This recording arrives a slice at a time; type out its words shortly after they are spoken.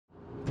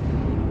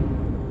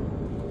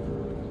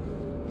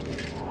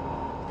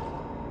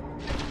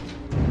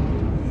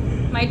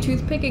My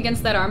toothpick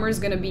against that armor is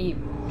gonna be...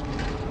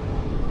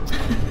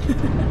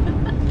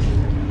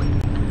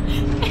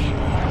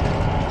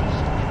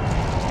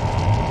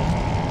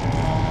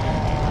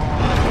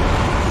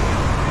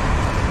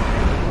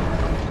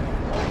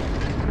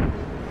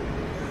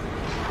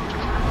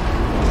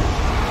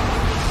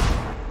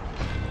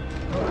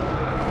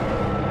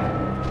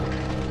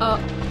 Oh,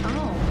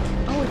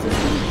 it's a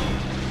he.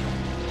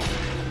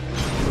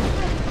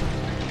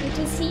 It's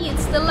a he,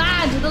 it's the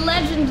lad, the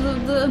legend,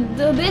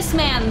 the Abyss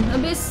man.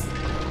 Abyss.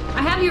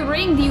 I have your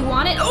ring, do you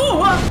want it?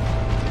 Oh!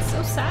 It's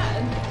so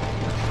sad.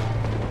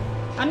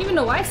 I don't even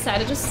know why it's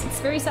sad, it's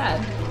very sad.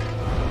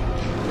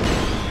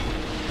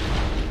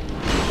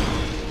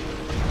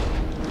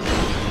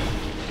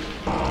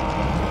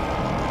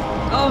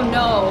 Oh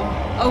no.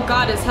 Oh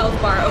god, his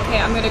health bar. Okay,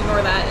 I'm gonna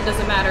ignore that. It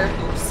doesn't matter.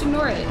 Just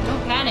ignore it.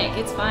 Don't panic.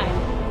 It's fine.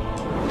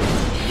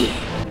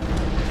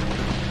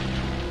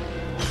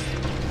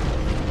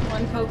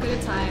 One poke at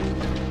a time.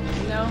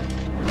 You know?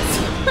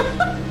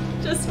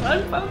 Just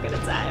one poke at a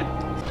time.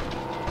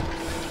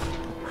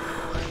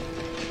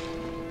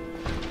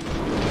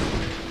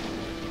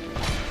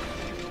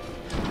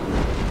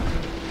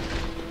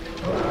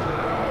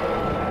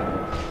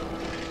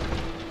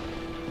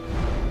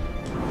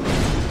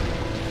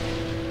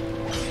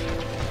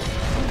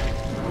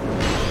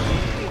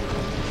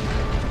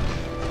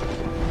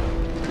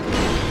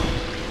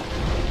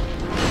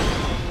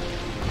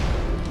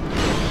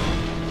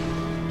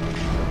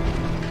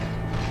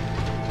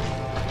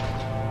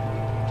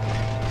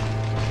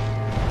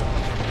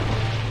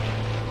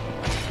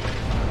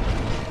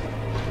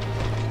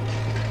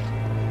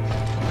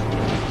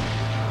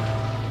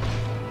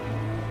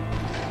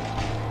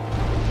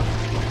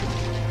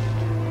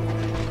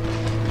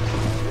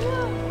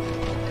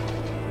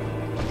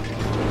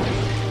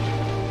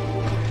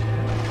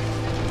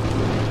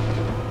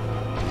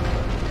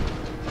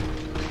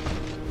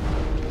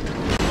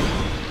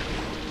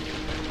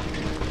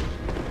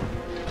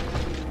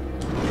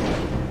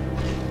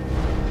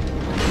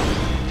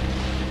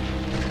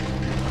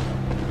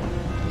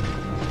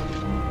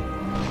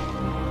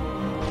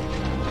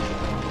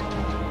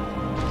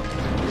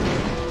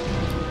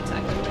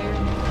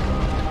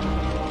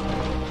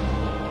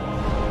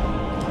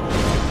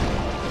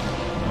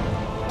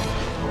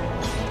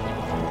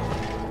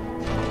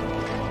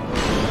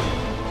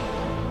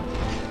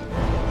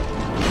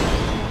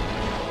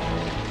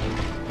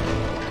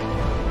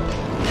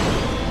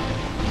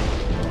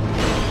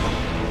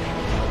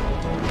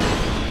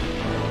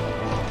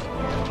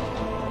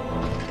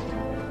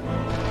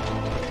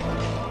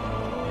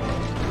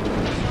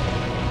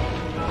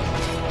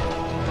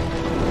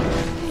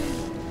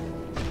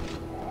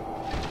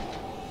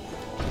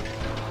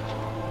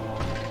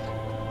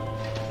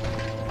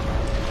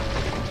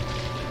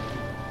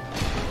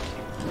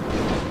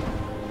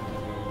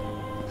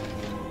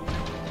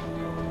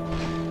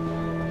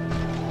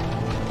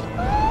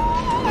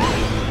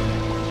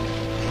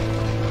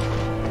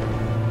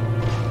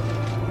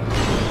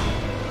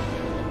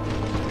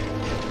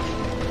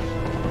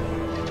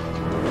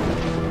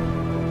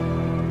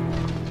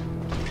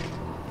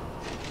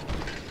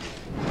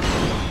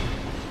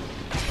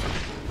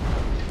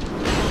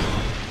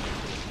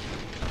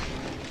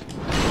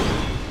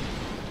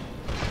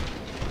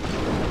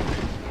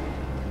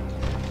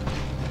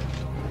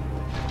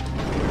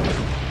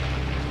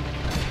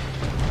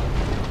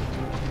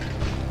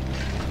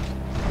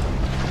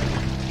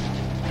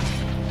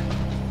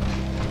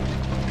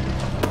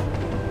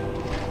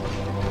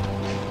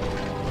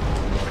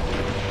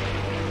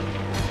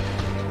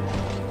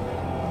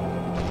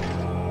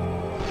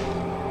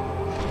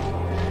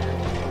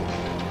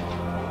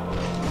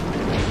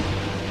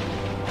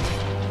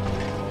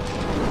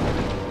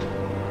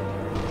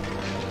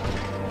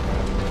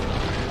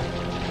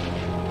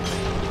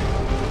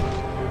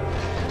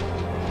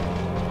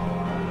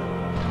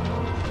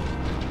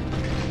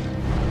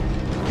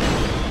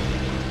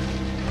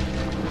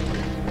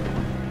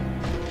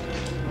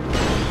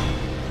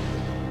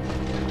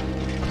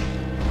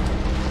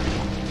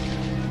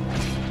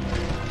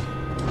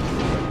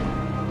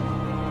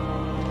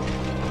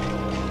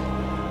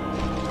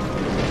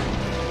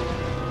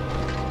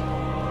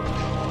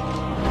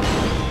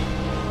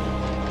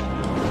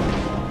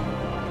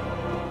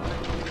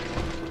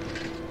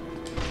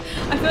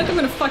 feel like I'm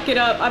gonna fuck it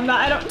up. I'm not,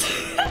 I don't...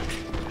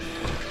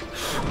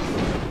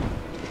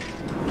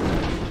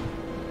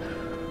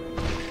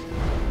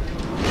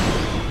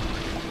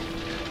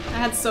 I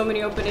had so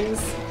many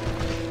openings.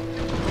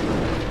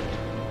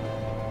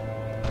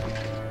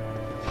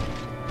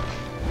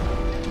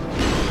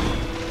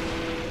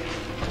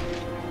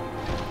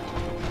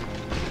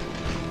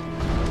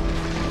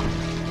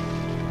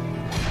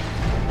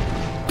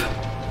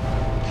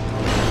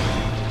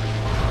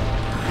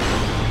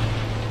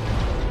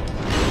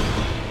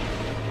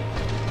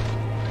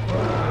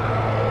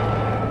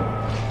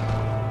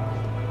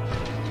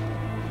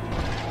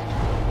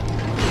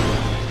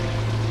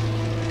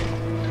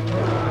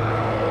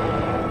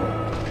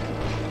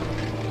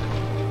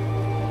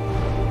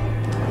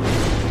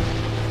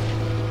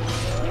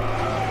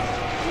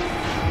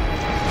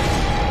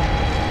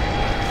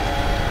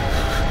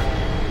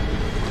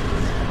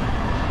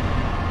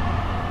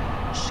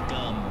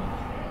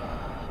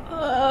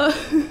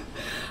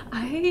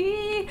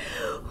 I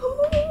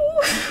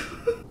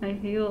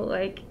feel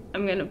like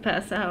I'm gonna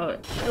pass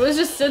out. I was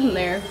just sitting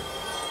there.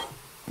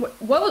 Wait,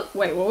 what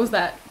was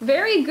that?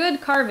 Very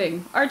good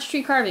carving.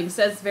 Archtree carving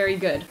says very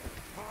good.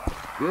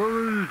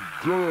 Very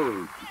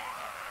good.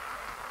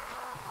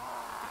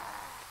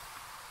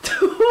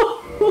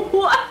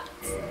 What?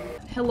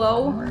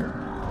 Hello? Very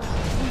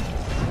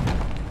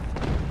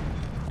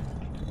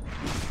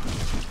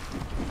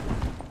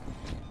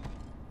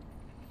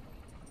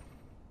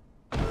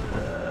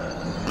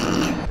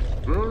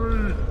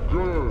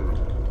good.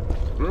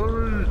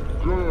 Very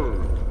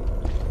good.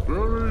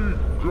 Very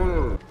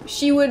good.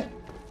 She would...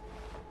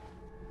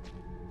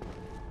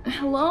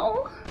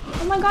 Hello?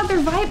 Oh my god, they're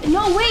vibing.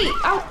 No, wait!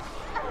 Ow.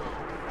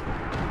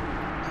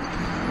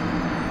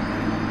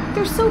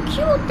 They're so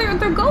cute.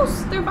 They're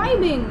ghosts. They're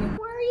vibing.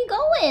 Where are you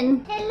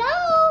going?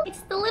 Hello?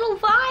 It's the little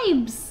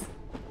vibes.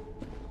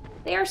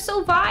 They are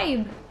so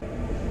vibe.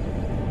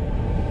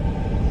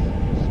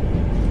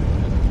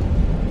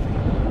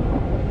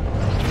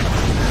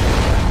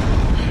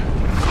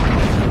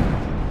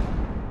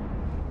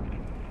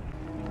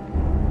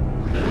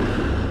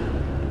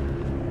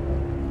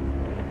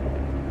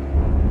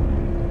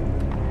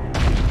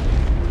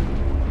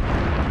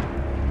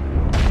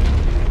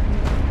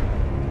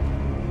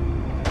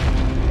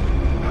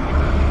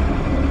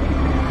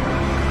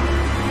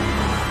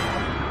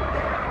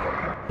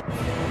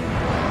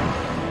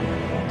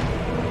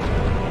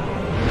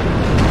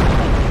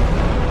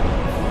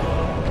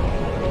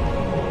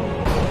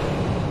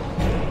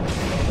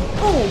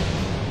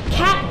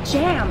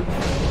 Jam!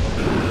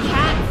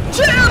 Cat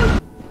jam!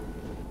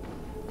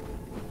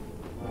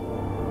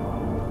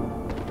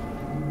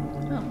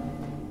 Oh.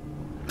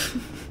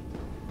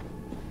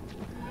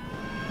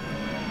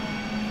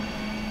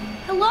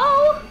 Hello?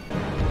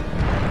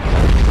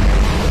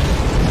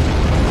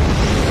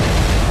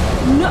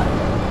 No!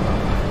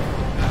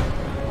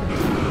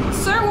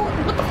 Sir,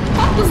 what the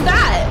fuck was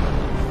that?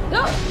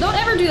 Don't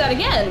ever do that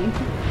again.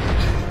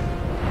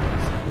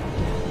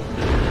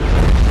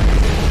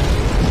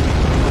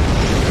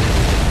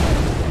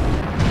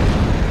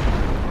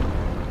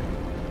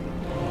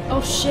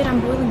 Oh shit, I'm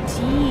boiling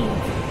tea.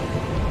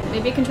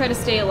 Maybe I can try to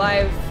stay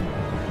alive.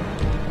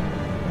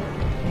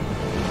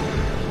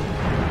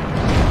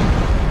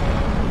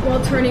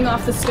 While turning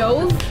off the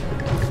stove?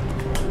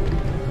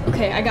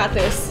 Okay, I got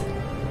this.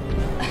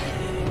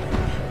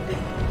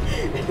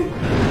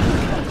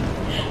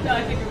 No,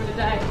 I think I'm gonna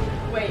die.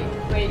 Wait,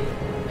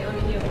 let me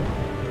heal.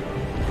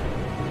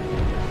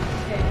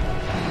 Okay.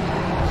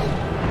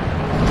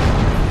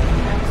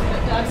 I'm just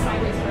gonna dodge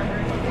sideways for her.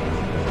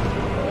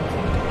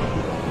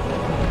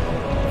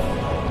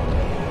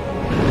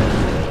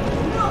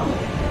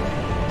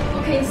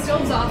 Okay, the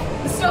stove's off.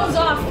 The stove's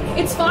off.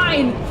 It's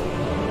fine.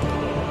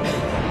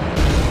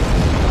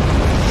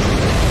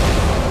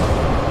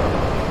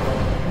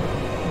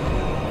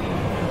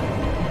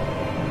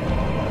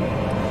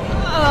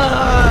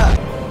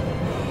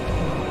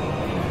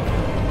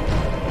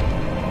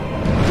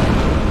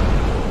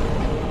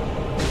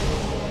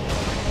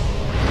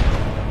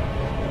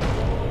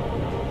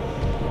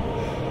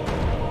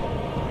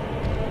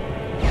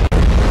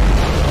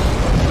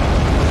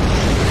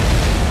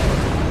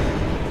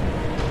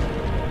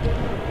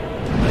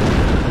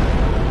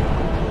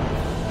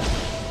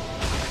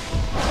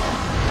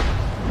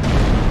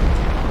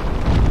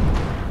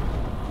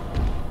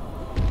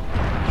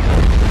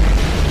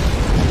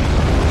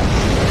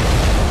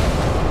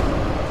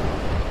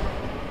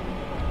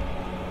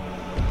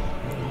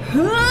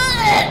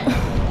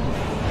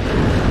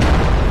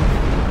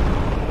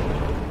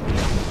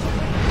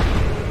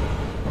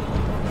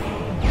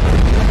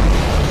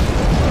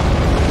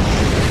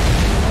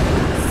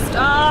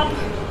 Stop!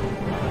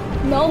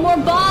 No more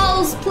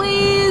balls,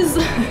 please!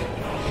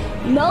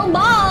 No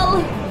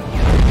ball!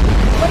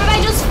 What did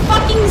I just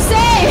fucking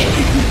say?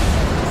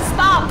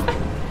 Stop!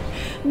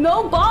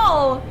 No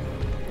ball!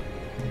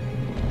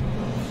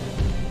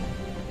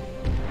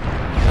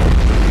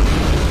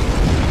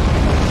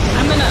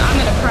 I'm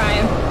gonna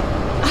cry.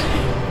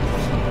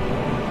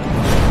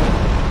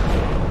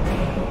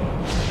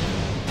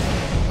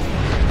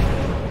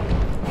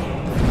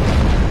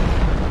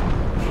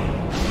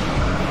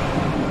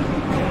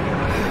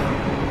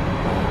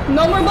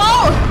 No more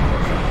ball!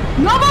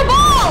 No more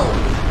ball!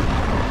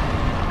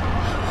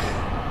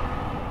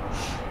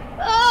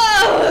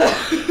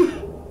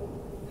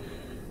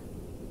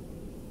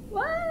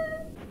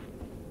 What?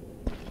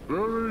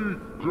 Very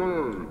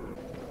good.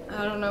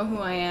 I don't know who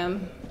I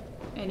am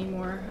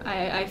anymore.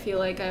 I feel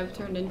like I've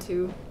turned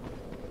into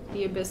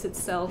the abyss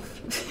itself.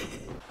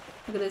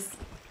 Look at this.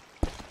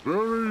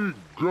 Very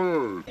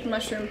good.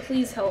 Mushroom,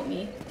 please help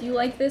me. Do you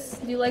like this?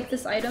 Do you like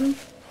this item?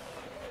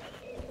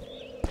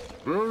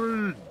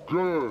 Very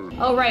good.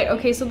 Oh right,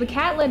 okay, so the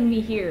cat led me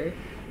here.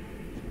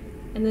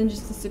 And then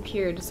just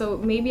disappeared. So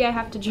maybe I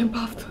have to jump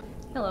off the...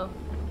 Hello.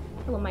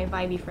 Hello, my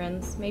vibey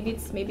friends. Maybe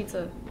it's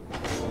a...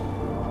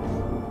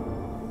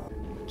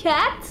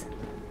 Cat?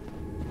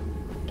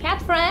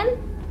 Cat friend?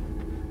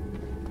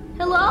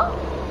 Hello?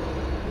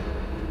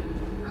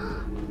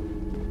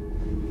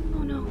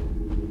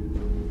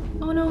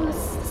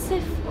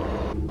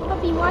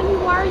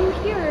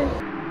 up here.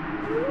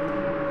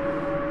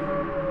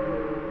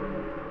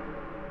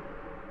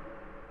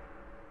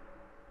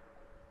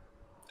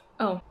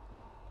 Oh.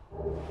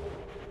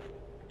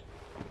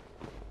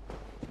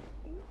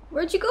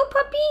 Where'd you go,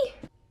 puppy?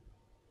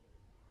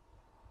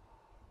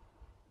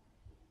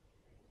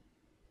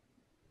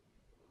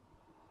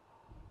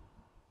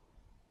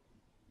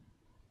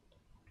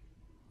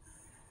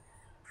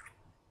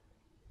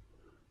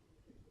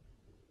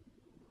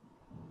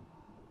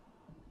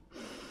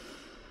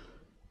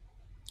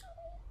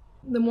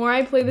 The more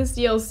I play this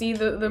DLC,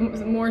 the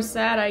more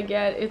sad I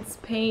get. It's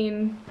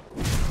pain.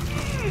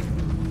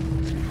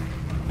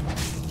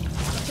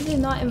 I did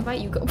not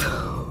invite you, go.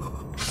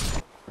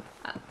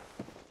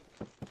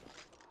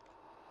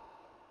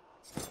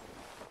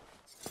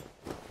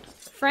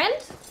 Friend?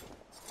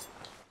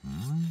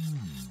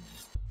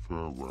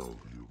 Farewell,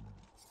 human.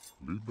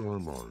 Lead thy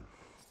life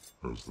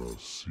as thou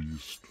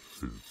seest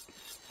fit.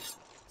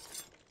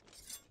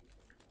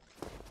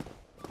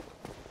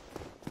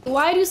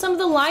 Why do some of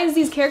the lines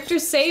these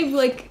characters say,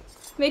 like,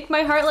 make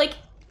my heart, like...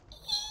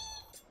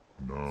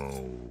 Now,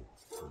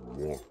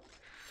 watch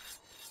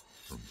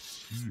and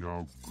see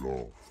how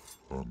Goth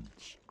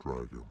hunts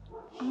dragons.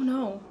 Oh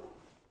no.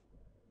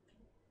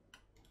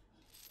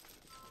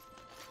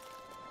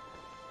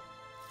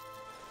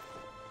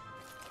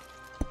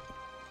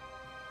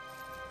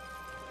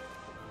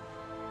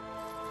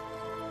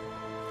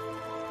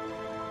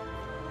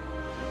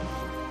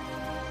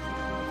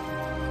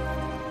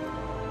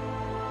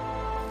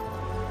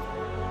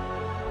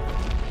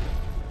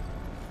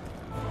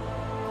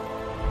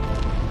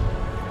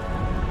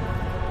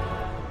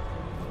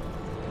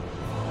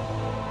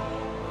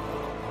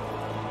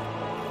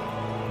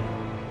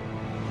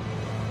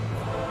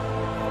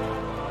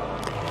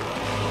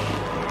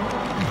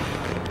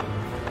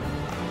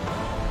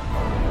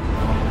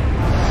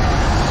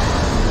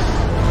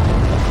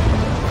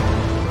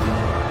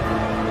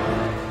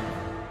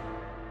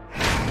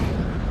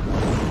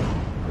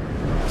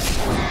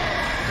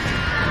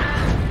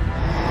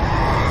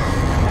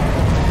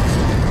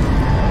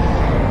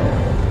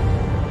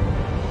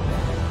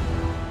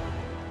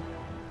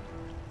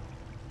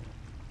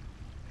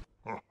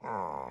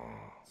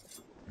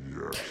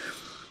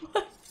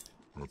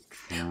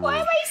 Why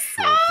am I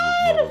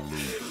sad?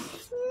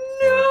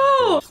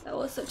 No! That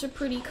was such a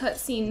pretty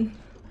cutscene.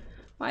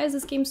 Why is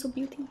this game so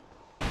beautiful?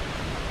 Music.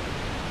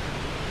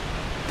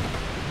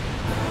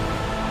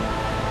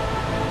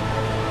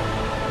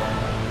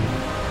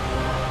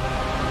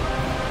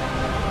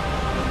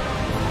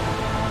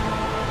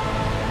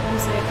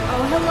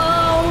 Oh,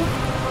 hello!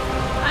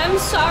 I'm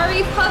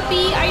sorry,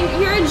 puppy!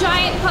 You're a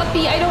giant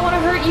puppy! I don't want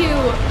to hurt you!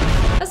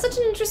 That's such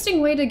an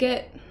interesting way to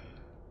get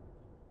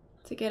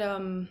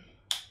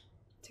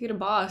a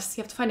boss.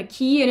 You have to find a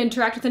key and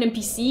interact with an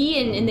NPC,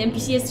 and the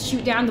NPC has to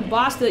shoot down the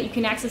boss so that you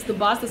can access the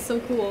boss. That's so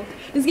cool.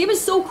 This game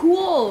is so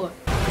cool!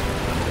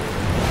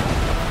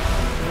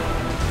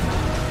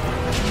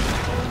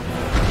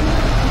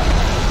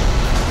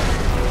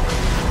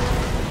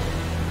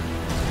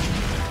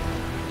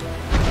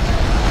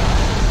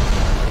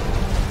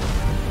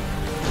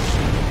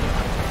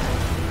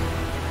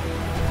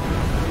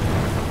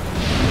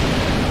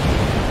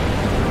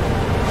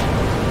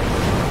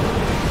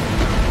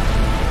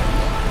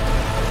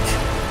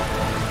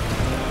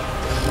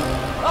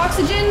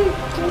 Oxygen,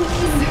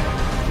 please.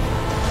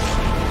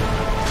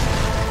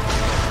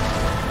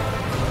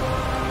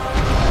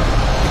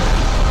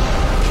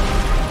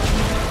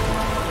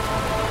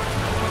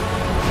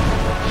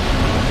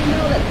 I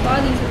know that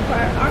bodies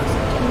require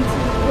oxygen to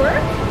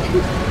work.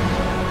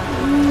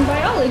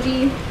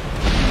 Biology.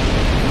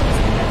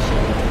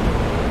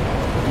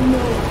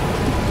 No.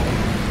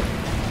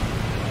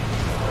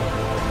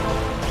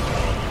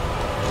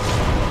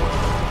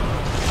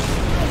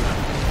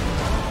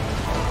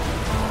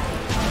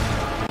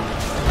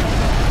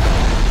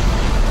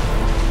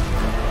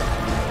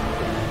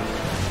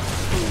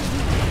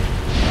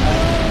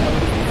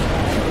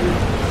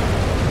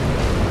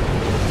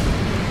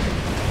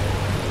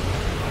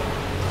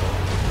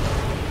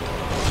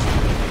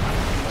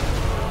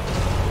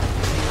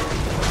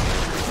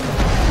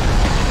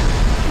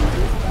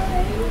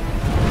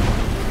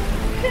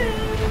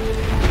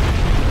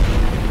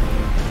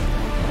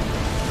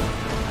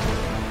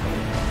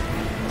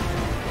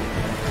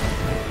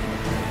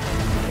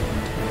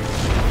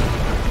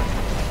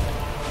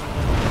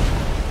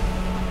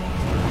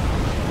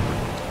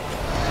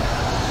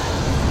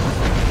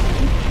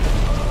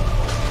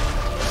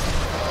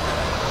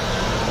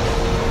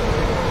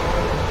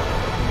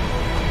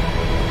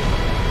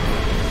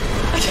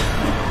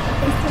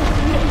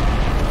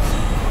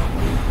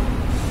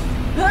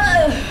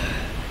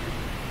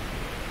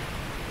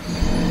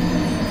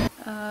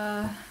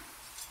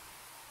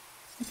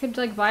 I could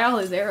like buy all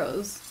his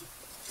arrows.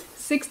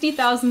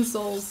 60,000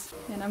 souls.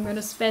 And I'm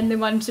gonna spend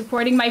them on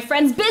supporting my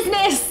friend's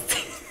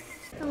business!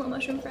 Hello,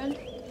 mushroom friend.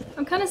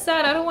 I'm kinda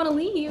sad, I don't wanna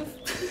leave.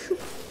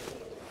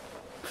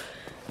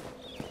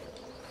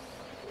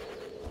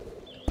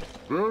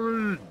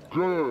 Very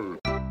good.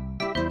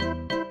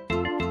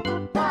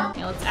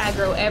 Yeah, let's add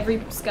aggro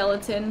every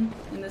skeleton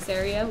in this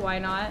area. Why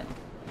not?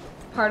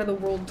 Part of the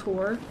world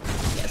tour.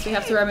 Yes, we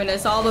have to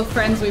reminisce all the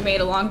friends we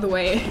made along the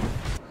way.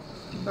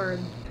 Bird.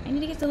 I need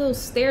to get to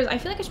those stairs. I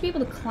feel like I should be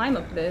able to climb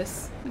up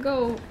this.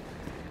 Go.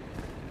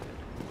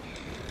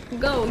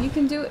 Go, you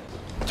can do it.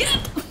 Get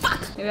up!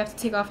 Fuck! Maybe I have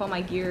to take off all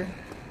my gear.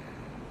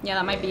 Yeah,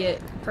 that might be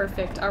it.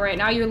 Perfect. Alright,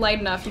 now you're light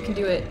enough. You can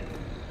do it.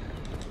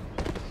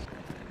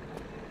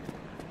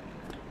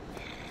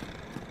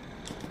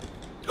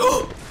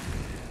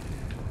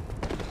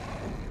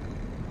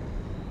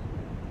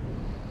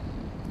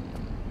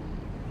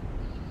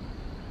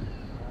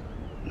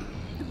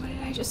 What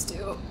did I just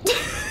do? I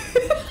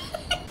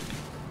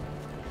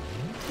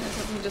was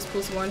hoping to just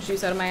pull some orange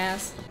juice out of my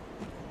ass.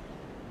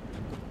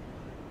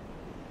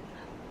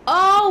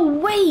 Oh,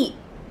 wait!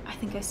 I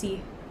think I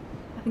see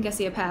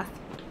a path.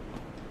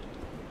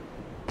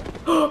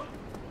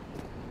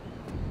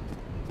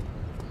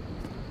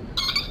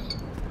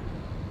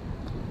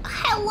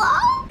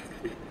 Hello?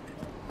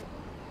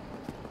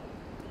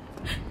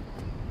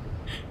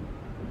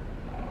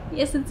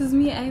 Yes, it is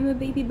me. I am a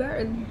baby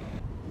bird.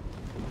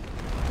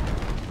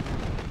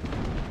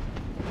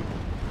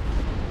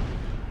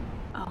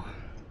 Oh.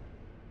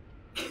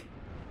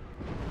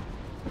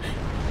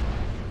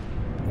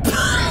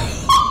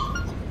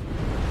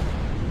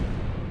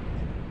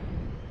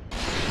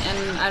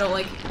 And I don't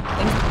like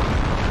things.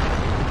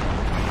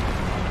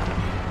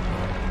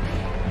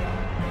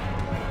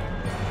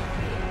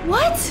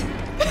 What?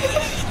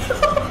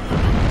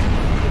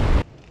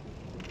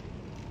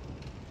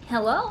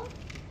 Hello?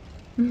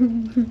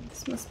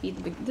 This must be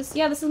the big.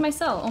 Yeah, this is my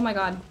cell. Oh my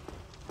god.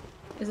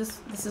 This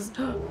is. I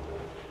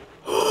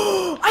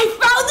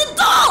found the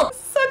doll!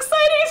 So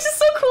exciting! It's just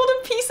so cool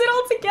to piece it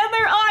all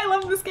together. Oh, I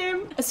love this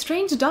game. A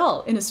strange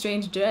doll in a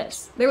strange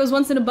dress. There was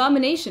once an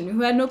abomination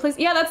who had no place.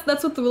 Yeah,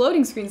 that's what the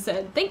loading screen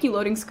said. Thank you,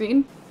 loading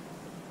screen.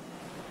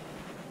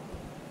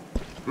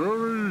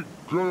 Very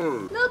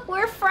good. Look,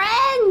 we're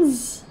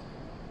friends!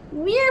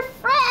 We're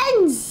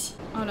friends!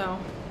 Oh no.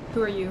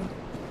 Who are you?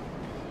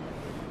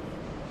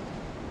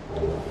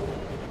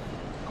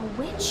 A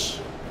witch?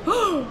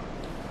 I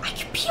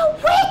could be a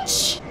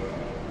witch!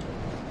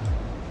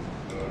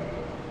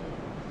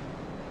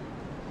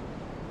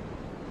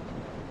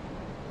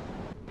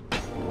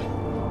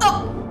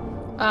 Oh!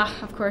 Ah,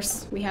 of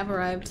course, we have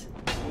arrived.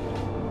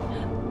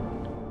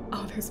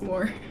 Oh, there's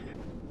more.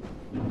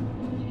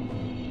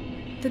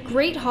 The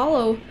Great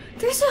Hollow.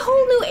 There's a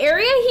whole new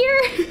area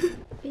here?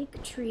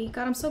 Big tree.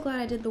 God, I'm so glad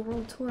I did the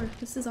world tour.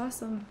 This is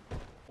awesome.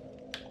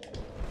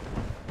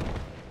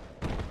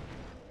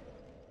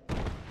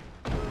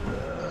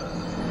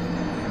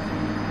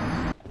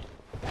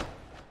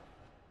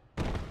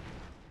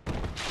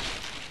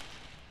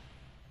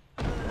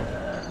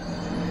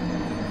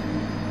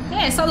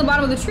 Hey, I saw the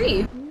bottom of the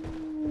tree.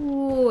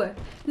 Ooh,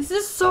 this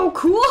is so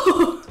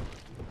cool.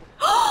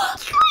 Oh,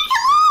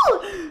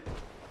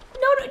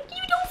 no, you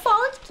don't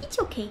fall. It's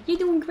okay. You're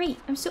doing great.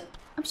 I'm so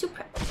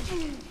proud.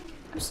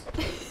 I'm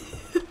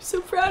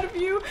so proud of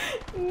you.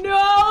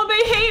 No,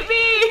 they hate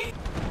me.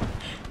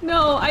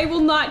 No, I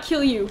will not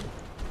kill you.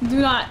 Do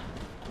not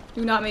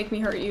make me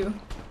hurt you.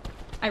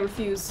 I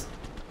refuse.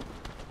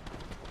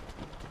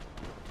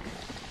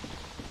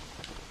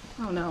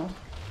 Oh no.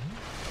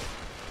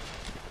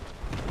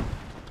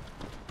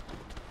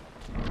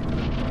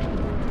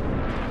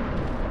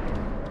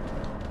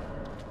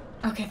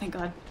 Okay, thank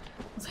God.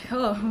 I was like,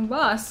 oh,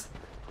 boss.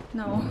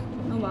 No,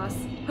 no boss.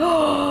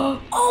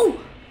 Oh!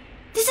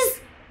 This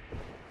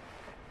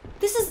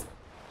is,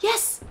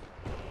 yes!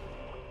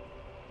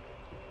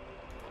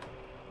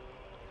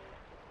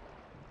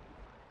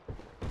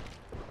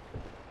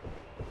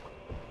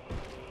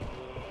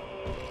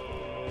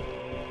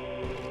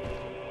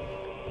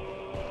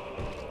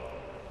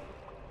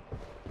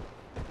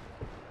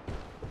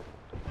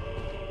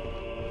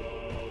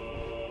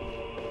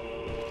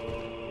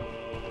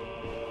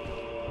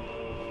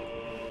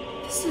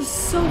 This is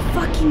so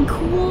fucking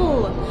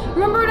cool.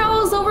 Remember when I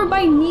was over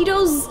by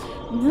Nito's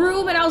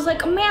room and I was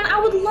like, man,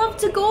 I would love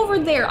to go over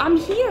there. I'm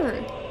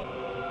here.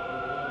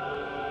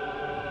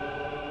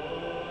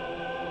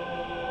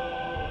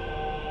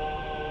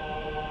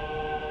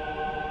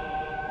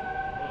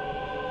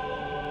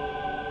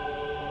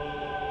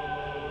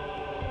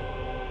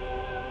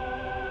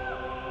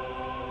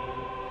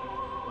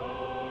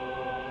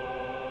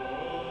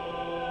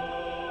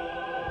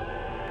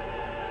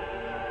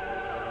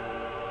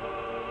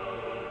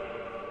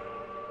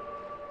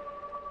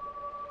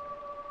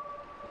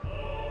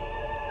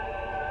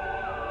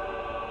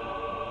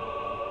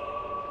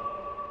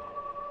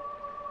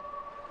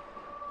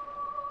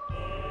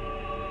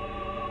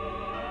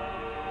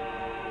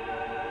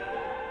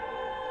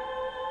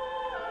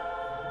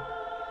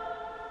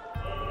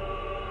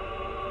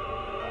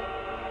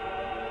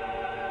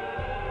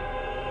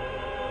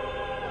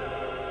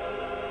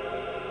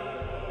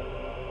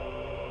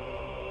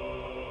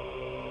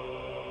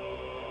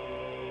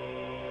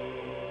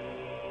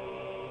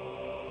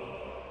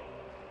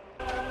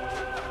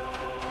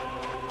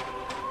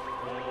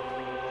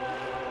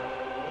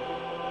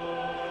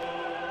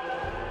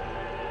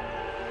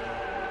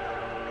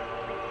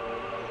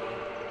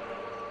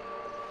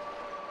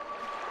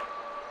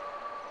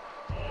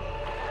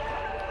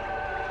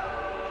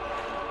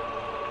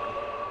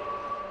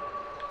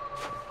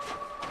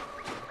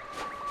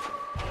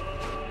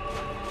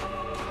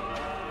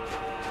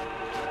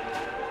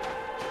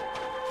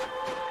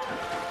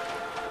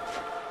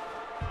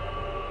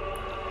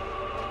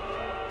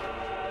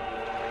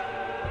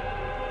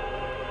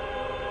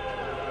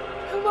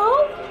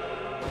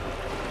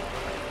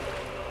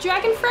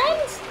 Dragon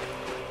friend?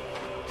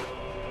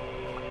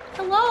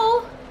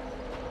 Hello?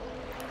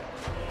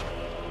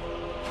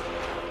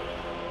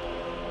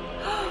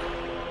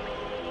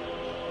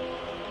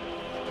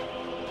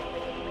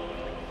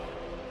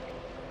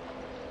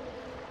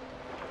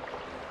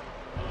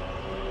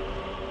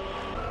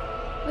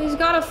 He's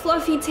got a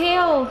fluffy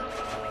tail.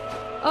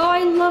 Oh,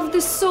 I love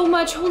this so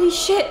much. Holy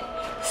shit.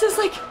 This is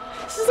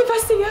the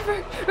best thing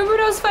ever. Remember when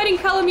I was fighting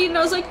Kalameet and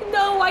I was like,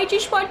 no, I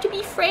just want to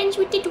be friends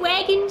with the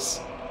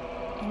dragons.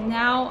 And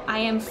now I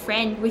am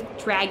friend with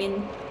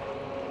dragon.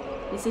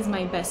 This is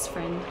my best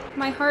friend.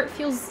 My heart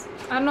feels,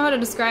 I don't know how to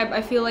describe.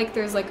 I feel like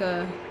there's like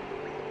a,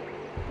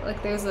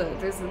 there's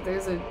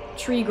a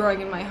tree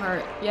growing in my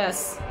heart.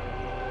 Yes.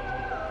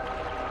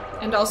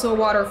 And also a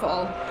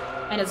waterfall.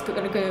 And it's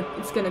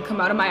gonna come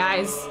out of my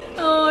eyes.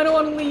 Oh, I don't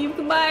want to leave.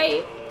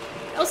 Goodbye.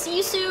 I'll see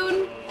you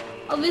soon.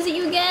 I'll visit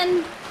you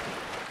again.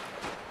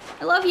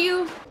 I love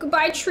you.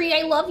 Goodbye, tree.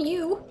 I love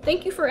you.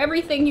 Thank you for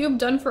everything you have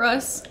done for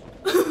us.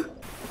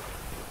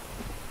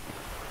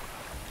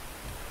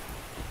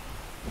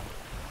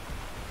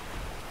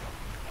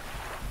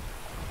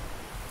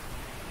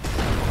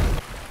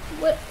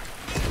 What?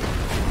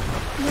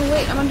 No,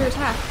 wait. I'm under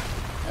attack.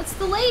 That's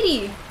the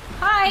lady.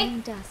 Hi.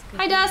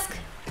 Hi, Dusk.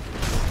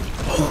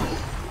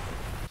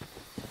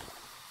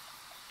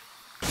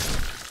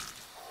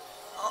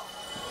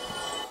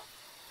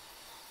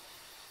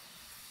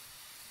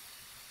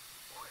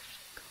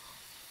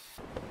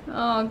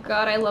 Oh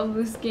god, I love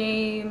this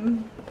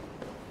game.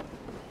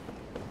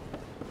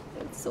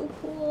 It's so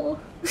cool.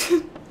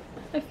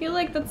 I feel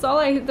like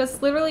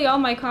that's literally all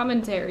my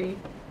commentary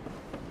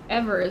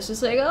ever. It's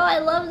just like, oh, I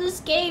love this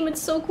game, it's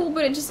so cool,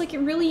 but it just like, it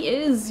really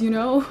is, you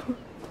know?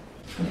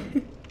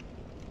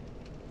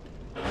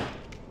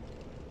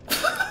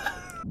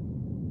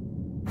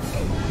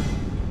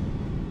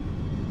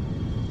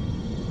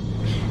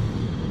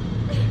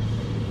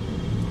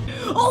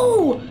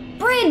 Oh!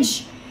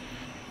 Bridge!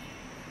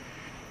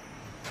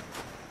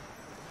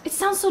 It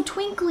sounds so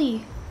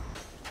twinkly.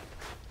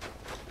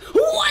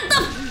 What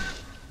the?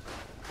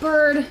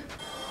 Bird.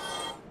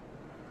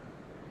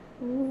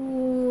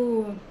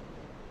 Ooh.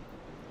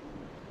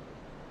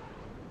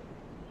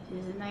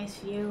 This is a nice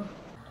view.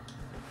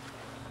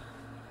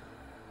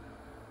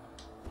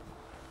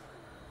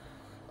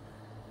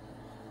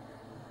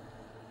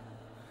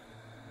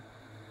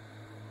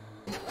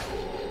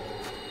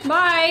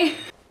 Bye.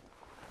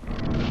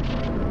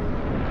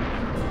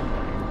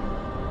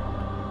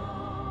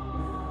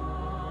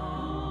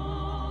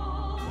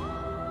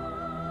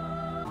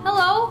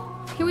 Hello?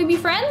 Can we be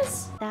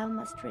friends? Thou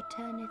must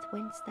returneth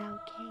whence thou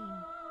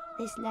came.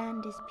 This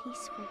land is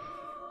peaceful,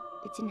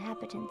 its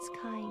inhabitants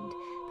kind,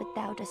 but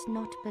thou dost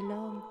not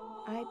belong.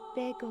 I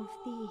beg of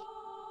thee,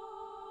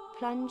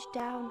 plunge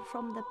down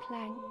from the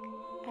plank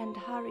and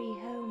hurry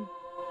home.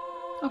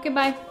 Okay,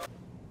 bye.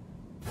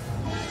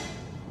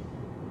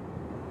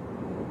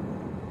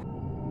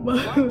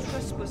 Why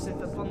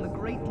trespasseth upon the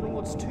great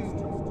Lord's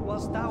tomb,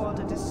 whilst thou art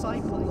a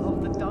disciple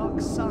of the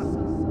dark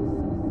sun?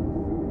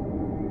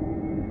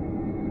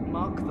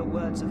 Mark the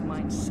words of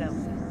mine self,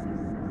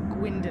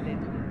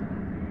 Gwyndolin.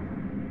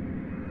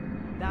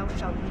 Thou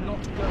shalt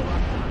not go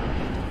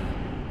unpunished.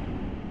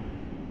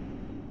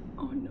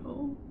 Oh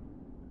no.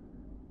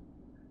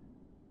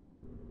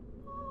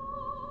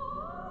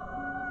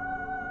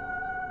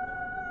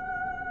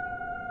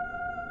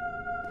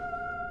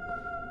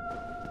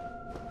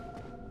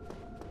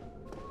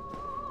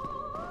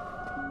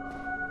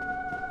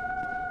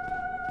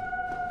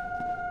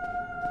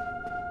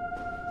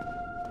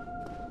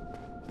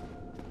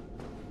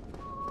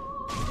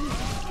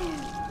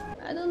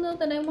 I don't know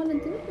that I want to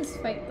do this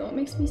fight though, it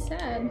makes me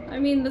sad. I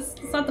mean, it's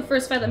not the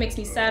first fight that makes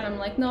me sad. I'm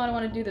like, no, I don't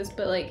want to do this,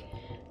 but like,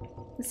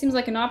 it seems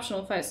like an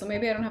optional fight, so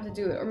maybe I don't have to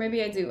do it, or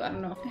maybe I do, I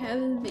don't know. I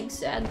have a big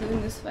sad doing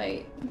this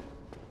fight.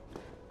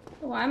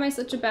 Why am I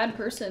such a bad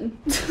person?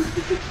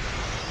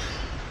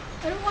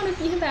 I don't want to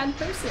be a bad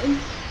person.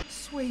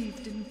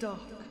 Swathed in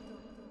dark,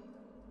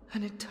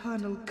 an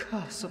eternal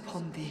curse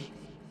upon thee.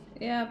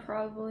 Yeah,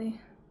 probably.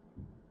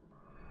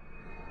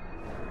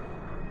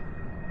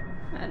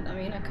 I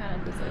mean, I kind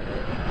of deserve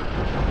it.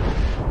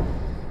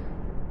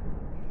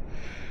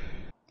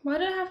 Why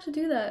did I have to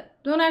do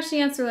that? Don't actually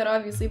answer that,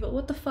 obviously, but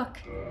what the fuck?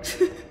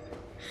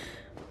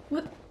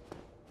 What?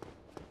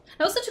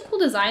 That was such a cool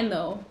design,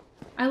 though.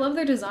 I love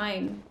their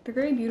design. They're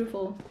very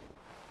beautiful.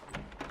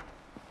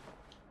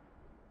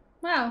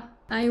 Wow.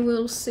 I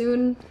will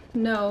soon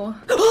know.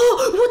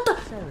 Oh, what the?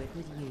 So it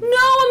with you.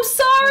 No, I'm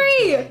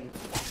sorry!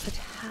 But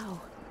how?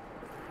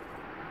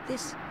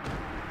 This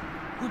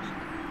woman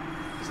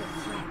is a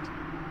threat.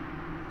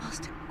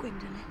 Master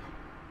Gwyndolin.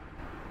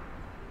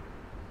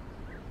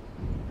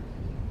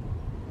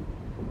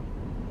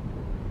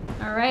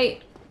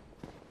 Alright.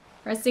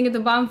 Resting at the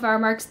bonfire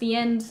marks the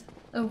end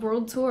of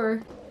World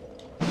Tour.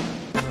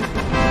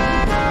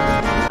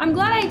 I'm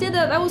glad I did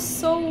that. That was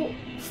so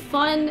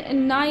fun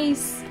and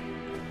nice.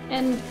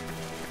 And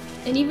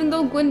even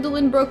though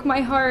Gwyndolin broke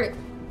my heart,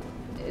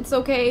 it's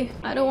okay.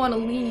 I don't want to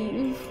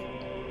leave.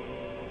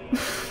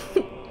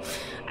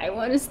 I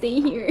want to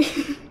stay here.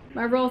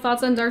 My overall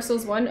thoughts on Dark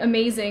Souls 1?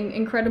 Amazing,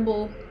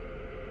 incredible.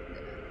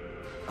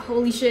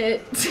 Holy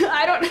shit.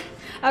 I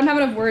don't have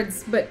enough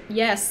words, but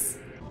yes.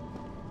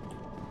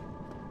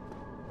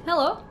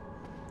 Hello?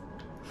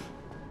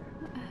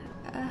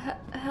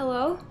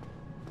 Hello?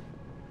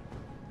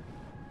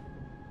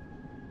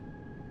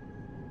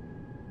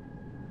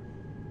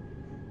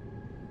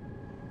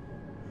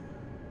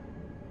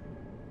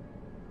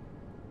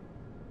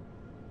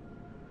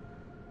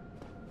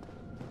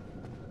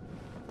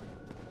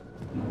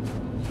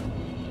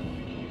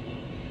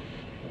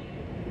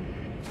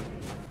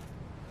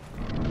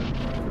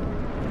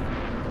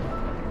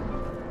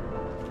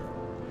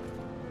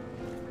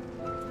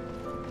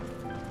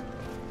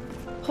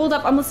 Hold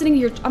up, I'm listening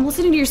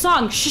to your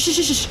song. Shh, shh,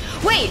 shh,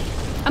 shh. Wait!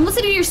 I'm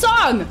listening to your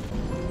song!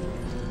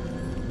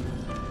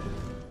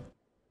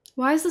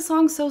 Why is the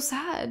song so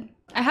sad?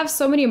 I have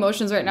so many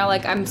emotions right now.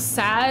 Like, I'm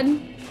sad.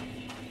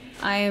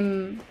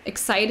 I'm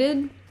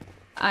excited.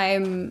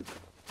 I'm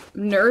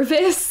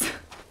nervous.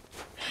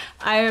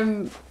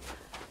 I'm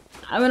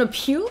gonna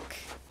puke.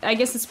 I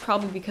guess it's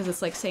probably because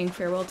it's like saying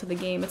farewell to the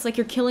game. It's like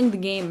you're killing the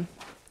game.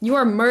 You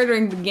are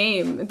murdering the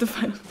game at the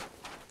final.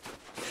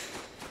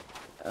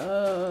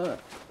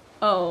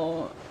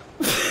 Oh.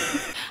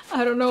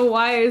 I don't know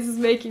why this is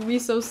making me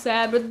so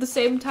sad, but at the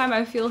same time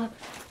I feel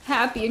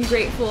happy and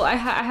grateful. I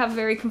have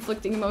very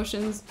conflicting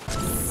emotions.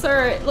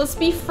 Sir, let's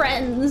be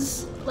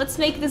friends. Let's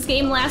make this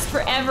game last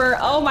forever.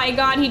 Oh my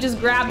god, he just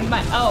grabbed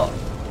my- oh.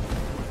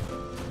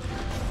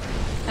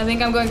 I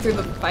think I'm going through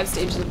the 5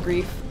 stages of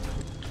grief.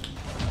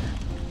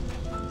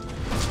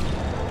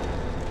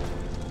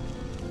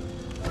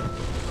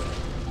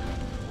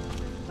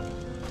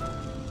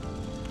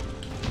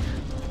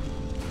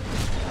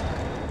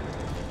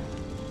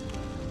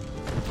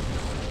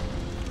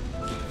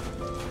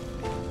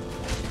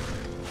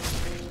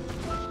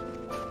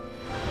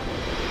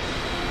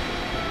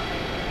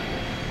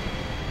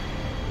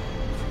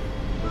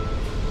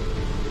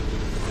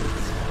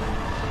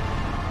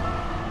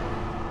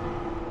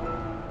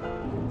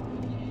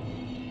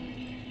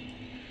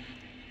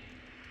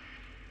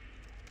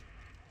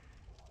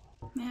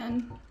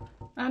 Man,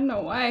 I don't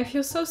know why I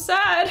feel so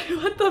sad.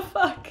 What the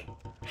fuck?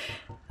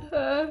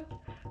 I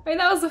mean,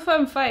 that was a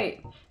fun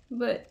fight,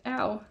 but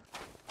ow.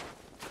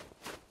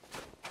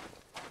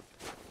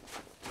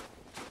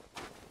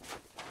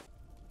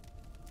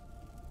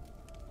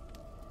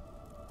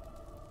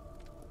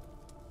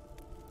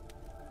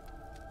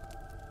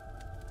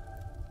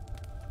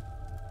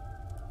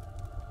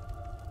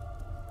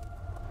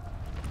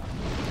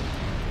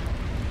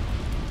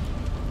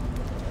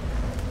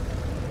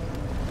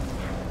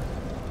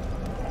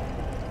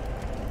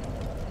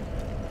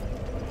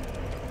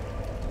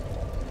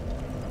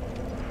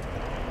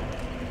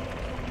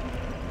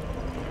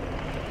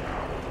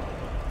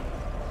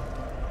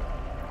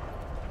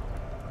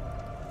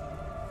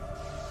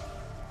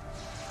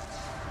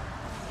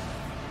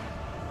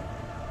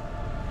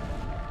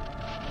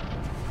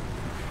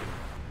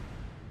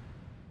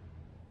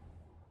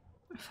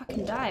 I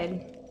fucking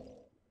died.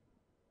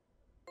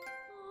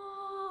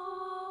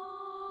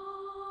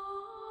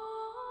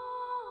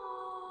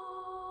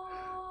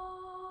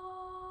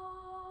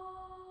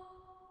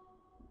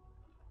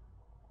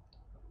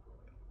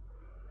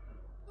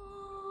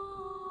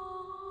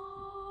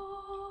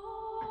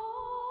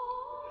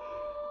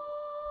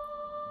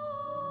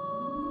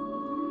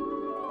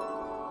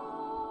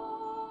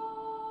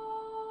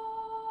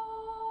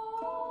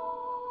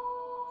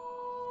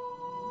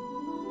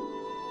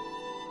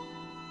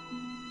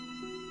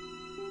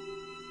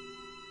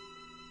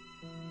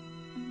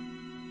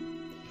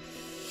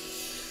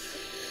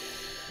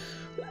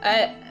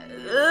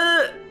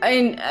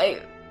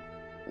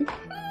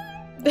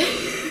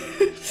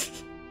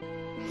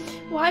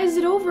 Why is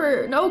it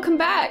over? No, come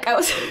back. I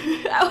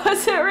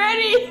wasn't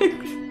ready.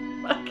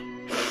 Fuck.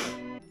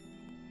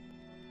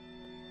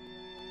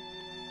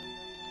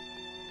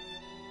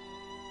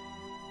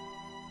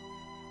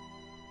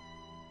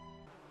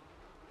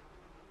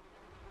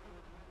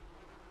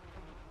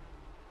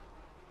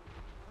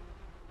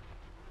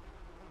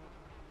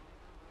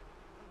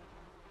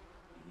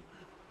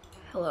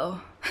 Hello.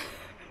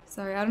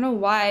 Sorry, I don't know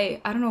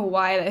why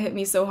that hit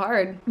me so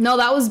hard. No,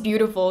 that was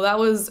beautiful. That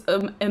was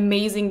an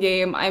amazing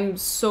game. I'm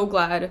so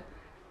glad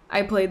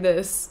I played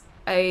this.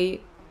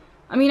 I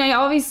mean, I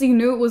obviously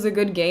knew it was a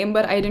good game,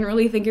 but I didn't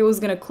really think it was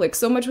gonna click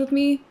so much with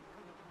me.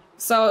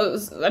 So,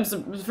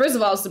 first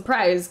of all, I was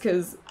surprised,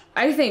 because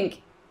I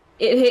think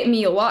it hit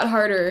me a lot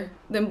harder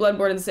than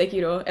Bloodborne and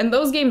Sekiro. And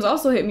those games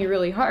also hit me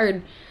really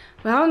hard.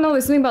 But I don't know,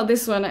 there's something about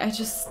this one, I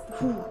just...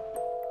 whew.